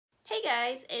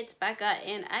guys, it's Becca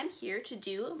and I'm here to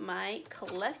do my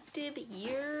collective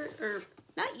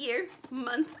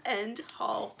month end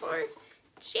haul for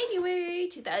January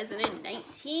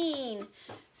 2019.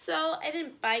 So I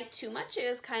didn't buy too much.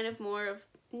 It was kind of more of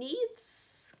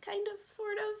needs, kind of,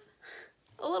 sort of,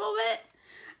 a little bit.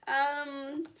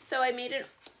 So I made an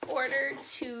order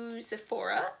to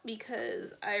Sephora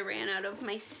because I ran out of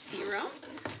my serum.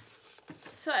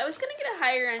 So I was gonna get a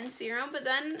higher end serum, but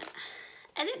then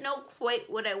I didn't know quite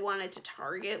what I wanted to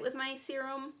target with my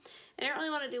serum. I didn't really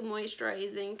want to do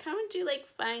moisturizing, kind of do like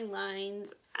fine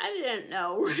lines. I didn't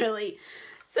know really.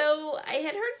 So I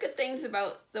had heard good things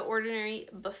about the Ordinary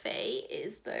Buffet.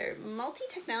 Is their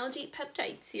multi-technology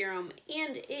peptide serum,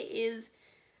 and it is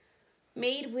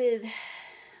made with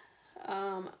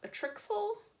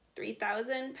Trixil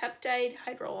 3000 peptide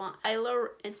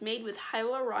it's made with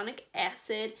hyaluronic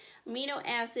acid, amino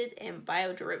acids, and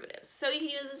bioderivatives. So you can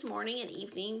use this morning and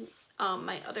evening.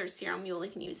 My other serum, you only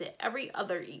can use it every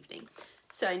other evening.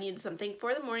 So I needed something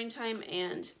for the morning time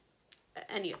and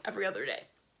every other day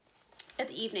at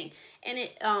the evening. And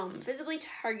it visibly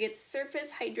targets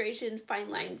surface hydration, fine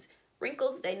lines,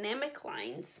 wrinkles, dynamic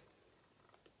lines.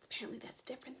 Apparently that's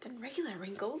different than regular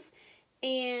wrinkles.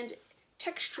 And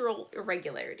textural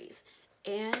irregularities.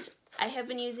 And I have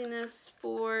been using this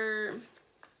for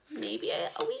maybe a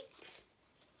week,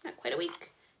 not quite a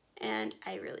week, and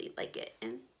I really like it.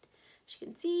 And as you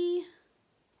can see,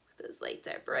 those lights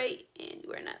are bright and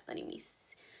you are not letting me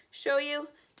show you.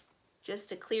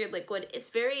 Just a clear liquid. It's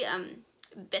very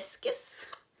viscous.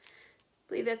 I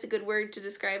believe that's a good word to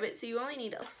describe it. So you only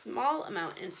need a small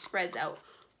amount and it spreads out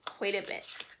quite a bit.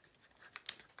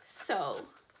 So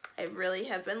I really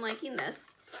have been liking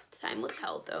this. Time will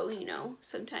tell though, you know,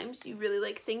 sometimes you really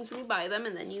like things when you buy them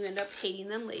and then you end up hating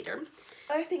them later.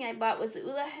 The other thing I bought was the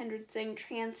Henrikson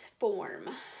Transform.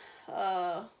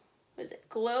 What is it?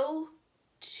 Glow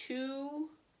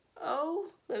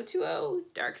 2.0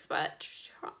 Dark Spot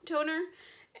Toner.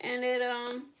 And it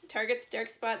targets dark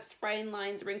spots, fine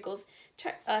lines, wrinkles,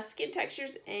 skin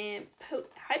textures, and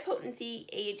high potency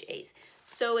AHAs.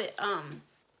 So it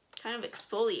kind of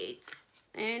exfoliates.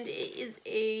 And it is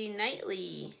a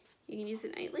nightly. You can use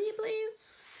it nightly, I believe.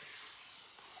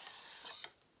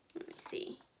 Let me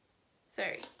see.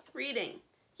 Sorry, reading.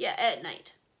 Yeah, at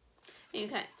night. And you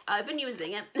can. I've been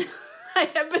using it. I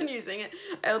have been using it,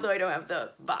 although I don't have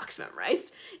the box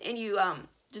memorized. And you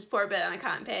just pour a bit on a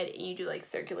cotton pad, and you do like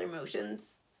circular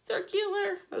motions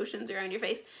around your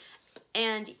face,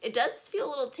 and it does feel a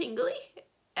little tingly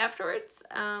afterwards.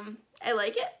 I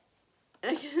like it.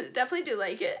 I definitely do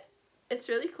like it. It's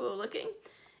really cool looking,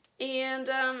 and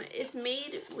it's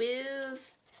made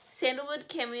with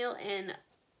sandalwood, chamomile, and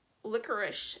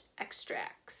licorice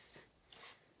extracts.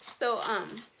 So I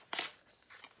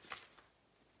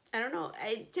don't know.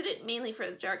 I did it mainly for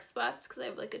the dark spots because I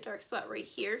have like a dark spot right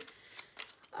here.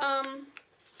 I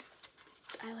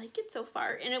like it so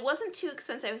far, and it wasn't too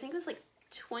expensive. I think it was like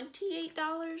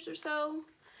 $28 or so,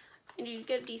 and you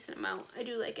get a decent amount. I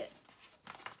do like it.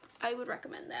 I would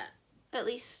recommend that, at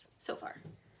least so far.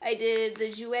 I did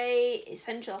the Jouer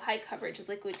Essential High Coverage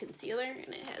Liquid Concealer,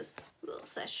 and it has a little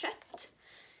sachet.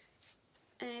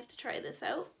 And I have to try this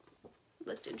out.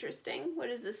 Looked interesting. What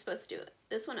is this supposed to do?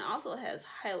 This one also has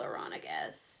hyaluronic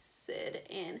acid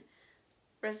and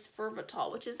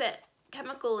resveratrol, which is that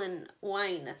chemical in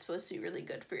wine that's supposed to be really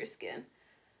good for your skin.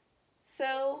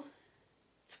 So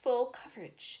it's full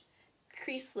coverage,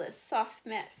 creaseless, soft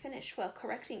matte finish while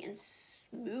correcting and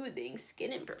smoothing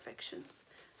skin imperfections.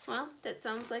 Well, that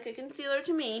sounds like a concealer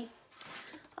to me.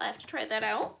 I'll have to try that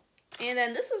out. And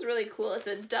then this was really cool. It's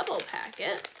a double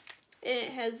packet. And it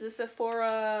has the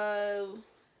Sephora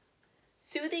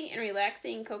Soothing and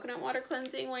Relaxing Coconut Water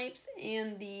Cleansing Wipes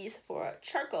and the Sephora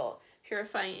Charcoal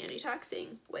Purifying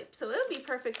Antitoxin Wipe. So it'll be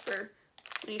perfect for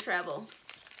when you travel,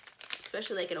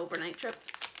 especially like an overnight trip.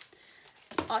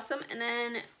 Awesome. And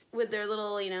then with their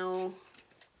little, you know,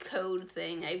 code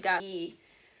thing,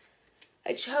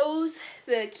 I chose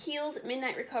the Kiehl's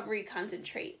Midnight Recovery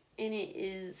Concentrate, and it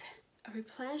is a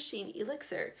replenishing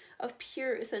elixir of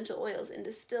pure essential oils and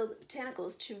distilled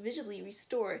botanicals to visually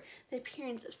restore the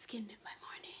appearance of skin by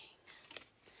morning.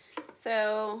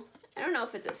 So I don't know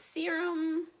if it's a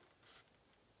serum.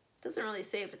 It doesn't really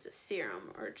say if it's a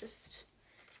serum or just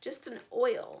an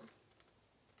oil.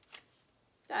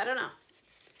 I don't know.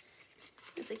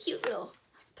 It's a cute little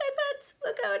pipette.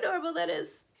 Look how adorable that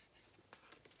is.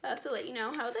 I'll have to let you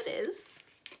know how that is.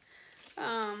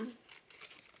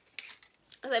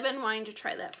 I've been wanting to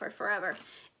try that for forever.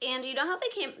 And you know how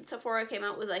Sephora came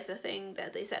out with like the thing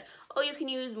that they said, oh, you can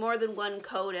use more than one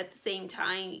code at the same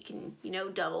time. You can, you know,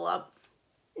 double up.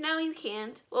 No, you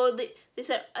can't. Well, they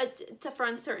said it's for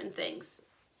uncertain things.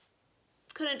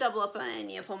 Couldn't double up on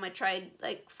any of them. I tried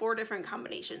like 4 different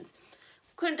combinations.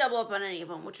 Couldn't double up on any of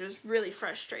them, which was really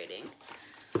frustrating.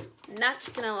 Not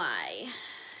gonna lie.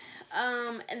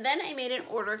 And then I made an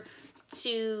order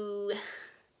to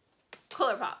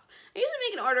Colourpop. I usually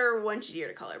make an order once a year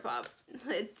to Colourpop.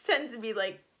 It tends to be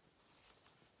like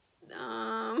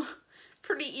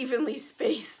pretty evenly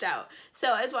spaced out.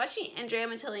 So I was watching Andrea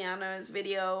Matilliano's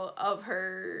video of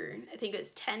her, I think it was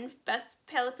 10 best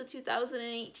palettes of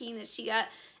 2018 that she got,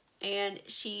 and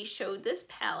she showed this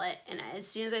palette, and as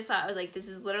soon as I saw it, I was like, this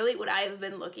is literally what I have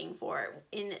been looking for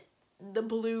in the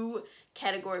blue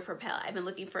category for palette. I've been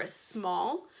looking for a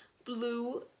small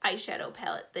blue eyeshadow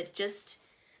palette that just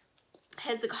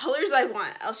has the colors I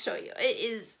want. I'll show you. It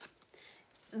is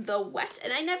the Wet,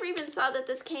 and I never even saw that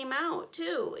this came out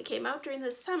too. It came out during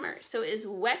the summer. So it is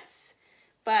Wet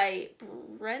by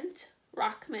Brent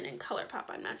Rockman and Colourpop.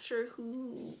 I'm not sure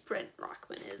who Brent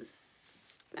Rockman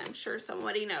is. I'm sure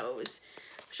somebody knows.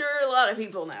 I'm sure a lot of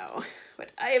people know,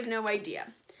 but I have no idea.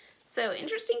 So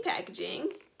interesting packaging,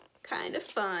 kind of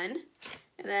fun.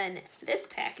 And then this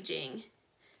packaging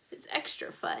is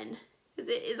extra fun because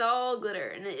it is all glitter,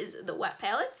 and it is the Wet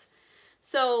palette.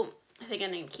 So I think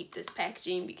I'm going to keep this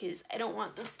packaging because I don't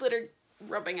want this glitter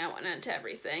rubbing out onto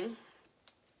everything.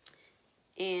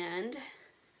 And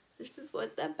this is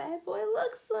what that bad boy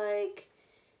looks like.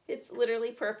 It's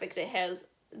literally perfect. It has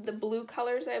the blue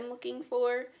colors I'm looking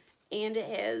for, and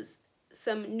it has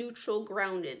some neutral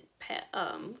grounded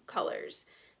colors.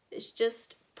 It's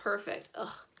just perfect. Ugh,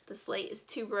 this light is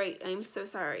too bright. I'm so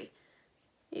sorry.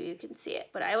 Maybe you can see it,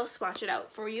 but I will swatch it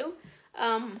out for you.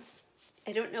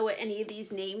 I don't know what any of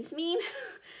these names mean.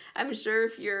 I'm sure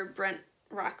if you're a Brent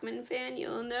Rockman fan,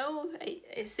 you'll know. I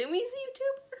assume he's a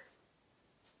YouTuber.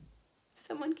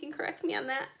 Someone can correct me on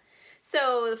that.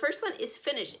 So the first one is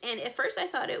Finished, and at first I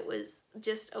thought it was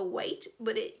just a white,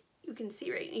 but you can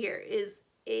see right here is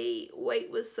a white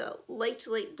with a light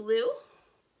blue.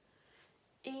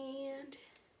 And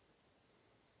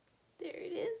there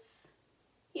it is.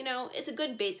 You know, it's a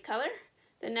good base color.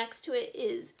 The next to it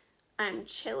is I'm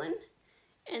Chillin'.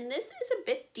 And this is a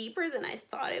bit deeper than I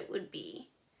thought it would be.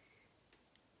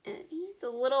 And it needs a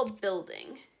little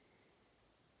building.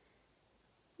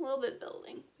 A little bit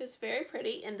building. It's very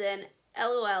pretty. And then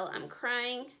LOL, I'm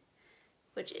Crying,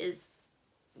 which is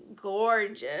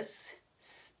gorgeous.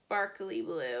 Sparkly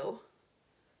blue.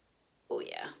 Oh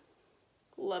yeah.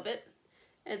 Love it.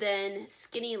 And then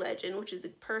Skinny Legend, which is a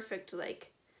perfect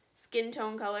like skin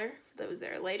tone color for those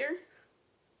that are lighter.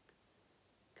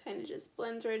 Kind of just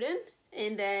blends right in.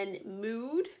 And then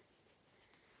Mood,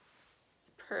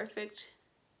 it's perfect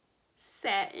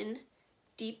satin,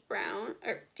 deep brown,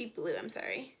 or deep blue, I'm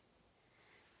sorry.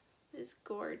 It's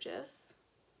gorgeous.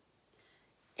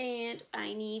 And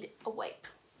I need a wipe.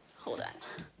 Hold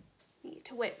on. I need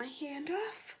to wipe my hand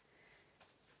off.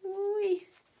 Ooh.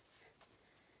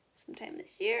 Sometime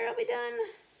this year I'll be done.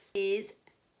 It is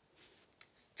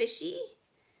Fishy,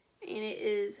 and it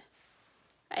is,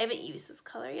 I haven't used this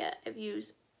color yet. I've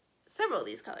used several of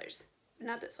these colors, but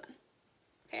not this one.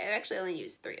 Okay, I've actually only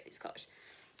used 3 of these colors.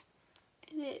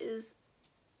 And it is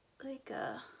like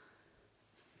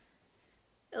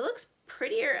it looks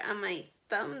prettier on my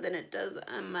thumb than it does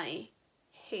on my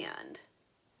hand.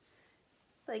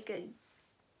 Like a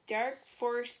dark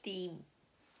foresty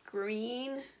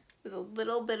green with a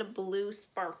little bit of blue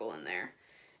sparkle in there.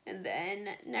 And then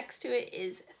next to it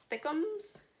is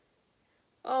Thickums.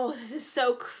 Oh, this is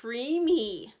so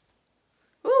creamy.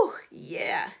 Ooh,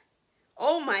 yeah.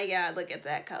 Oh my god, look at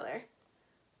that color.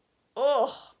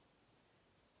 Oh.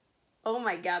 Oh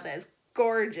my god, that is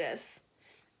gorgeous.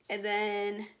 And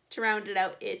then to round it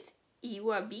out, it's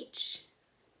Iwa Beach.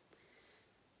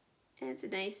 And it's a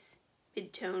nice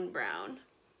mid-tone brown.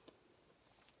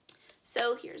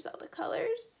 So here's all the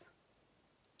colors.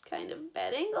 Kind of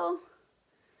bad angle.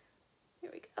 Here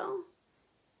we go.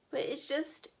 But it's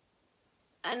just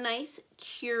a nice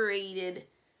curated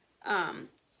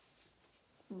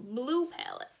blue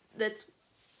palette. That's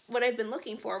what I've been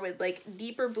looking for, with like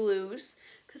deeper blues,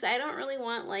 because I don't really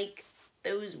want like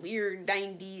those weird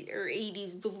 90s or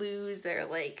 80s blues that are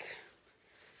like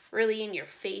really in your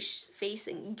face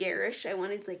and garish. I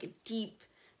wanted like a deep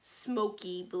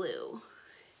smoky blue,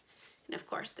 and of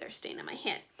course they're staying on my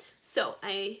hand. So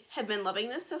I have been loving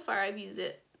this so far. I've used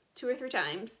it 2 or 3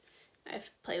 times. I have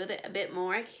to play with it a bit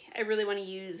more. I really want to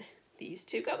use these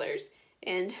 2 colors,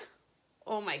 and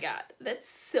oh my god, that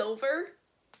silver.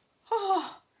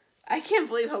 Oh, I can't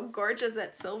believe how gorgeous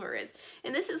that silver is.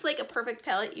 And this is like a perfect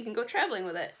palette. You can go traveling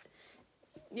with it.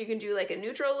 You can do like a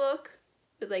neutral look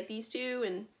with like these two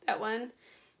and that one.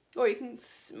 Or you can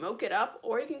smoke it up,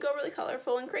 or you can go really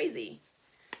colorful and crazy.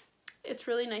 It's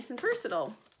really nice and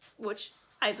versatile, which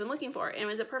I've been looking for. And it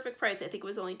was a perfect price. I think it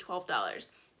was only $12.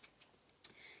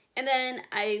 And then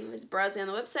I was browsing on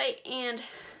the website, and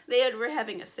they were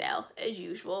having a sale, as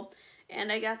usual.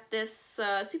 And I got this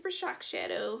Super Shock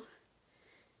Shadow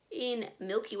in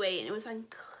Milky Way, and it was on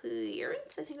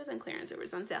clearance. I think it was on clearance. It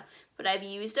was on sale. But I've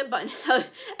used a bunch.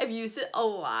 I've used it a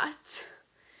lot.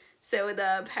 So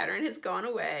the pattern has gone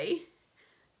away,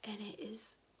 and it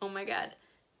is, oh my god,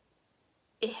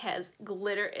 it has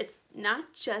glitter. It's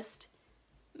not just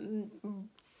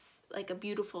like a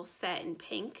beautiful satin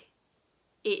pink.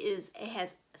 It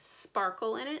has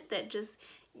sparkle in it that just,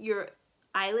 your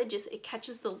eyelid just, it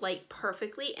catches the light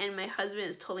perfectly. And my husband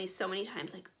has told me so many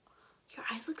times, like, your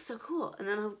eyes look so cool. And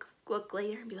then I'll look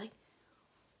later and be like,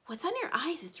 what's on your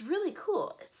eyes? It's really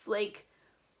cool. It's like,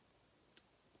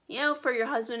 you know, for your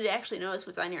husband to actually notice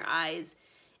what's on your eyes,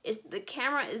 the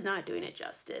camera is not doing it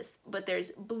justice. But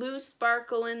there's blue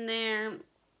sparkle in there,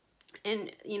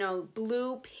 and, you know,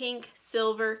 blue, pink,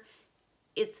 silver.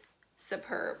 It's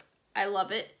superb. I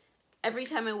love it. Every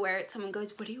time I wear it, someone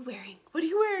goes, what are you wearing? What are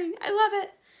you wearing? I love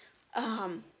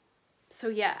it. So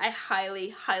yeah, I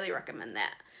highly, highly recommend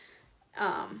that.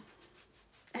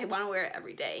 I want to wear it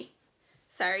every day.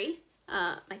 Sorry,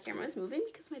 my camera is moving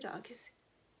because my dog is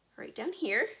right down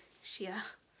here. She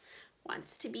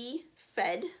wants to be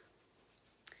fed.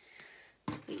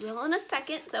 We will in a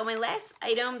second. So my last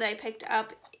item that I picked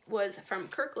up was from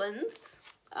Kirkland's.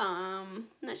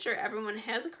 Not sure everyone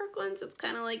has a Kirkland's. It's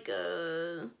kind of like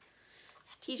a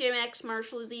TJ Maxx,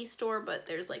 Marshall's store, but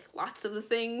there's like lots of the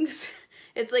things.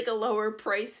 It's like a lower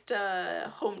priced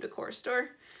home decor store.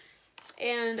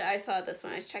 And I saw this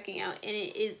when I was checking out, and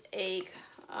it is a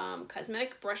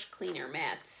cosmetic brush cleaner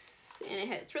mats.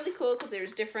 And it's really cool because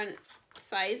there's different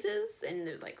sizes, and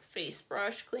there's like face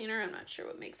brush cleaner. I'm not sure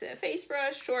what makes it a face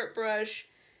brush, short brush,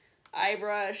 eye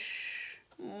brush,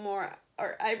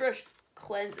 eye brush,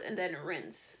 cleanse, and then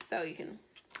rinse. So you can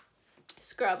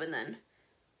scrub and then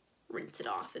rinse it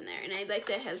off in there. And I like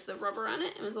that it has the rubber on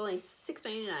it. It was only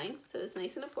 $6.99, so it's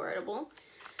nice and affordable.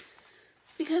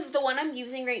 Because the one I'm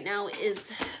using right now is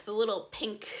the little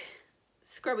pink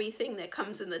scrubby thing that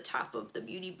comes in the top of the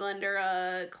Beauty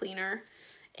Blender cleaner.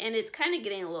 And it's kind of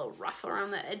getting a little rough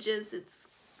around the edges. It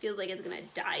feels like it's going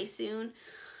to die soon.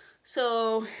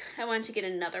 So I wanted to get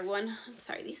another one. I'm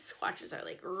sorry, these swatches are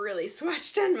like really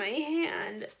swatched on my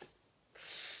hand.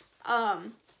 But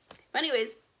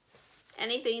anyways,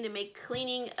 anything to make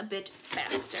cleaning a bit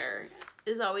faster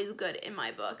is always good in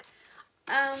my book.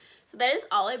 So that is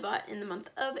all I bought in the month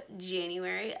of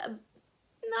January.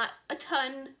 Not a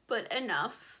ton, but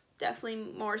enough.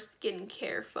 Definitely more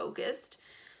skincare focused.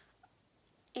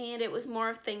 And it was more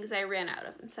of things I ran out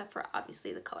of, except for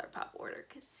obviously the Colourpop order,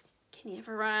 because can you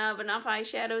ever run out of enough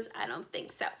eyeshadows? I don't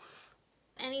think so.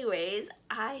 Anyways,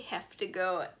 I have to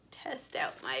go test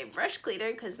out my brush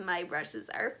cleaner because my brushes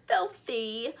are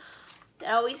filthy. It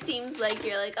always seems like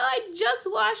you're like, oh, I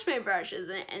just washed my brushes,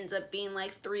 and it ends up being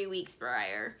like 3 weeks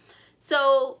prior.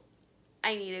 So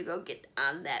I need to go get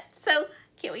on that. So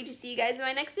can't wait to see you guys in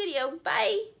my next video.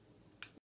 Bye!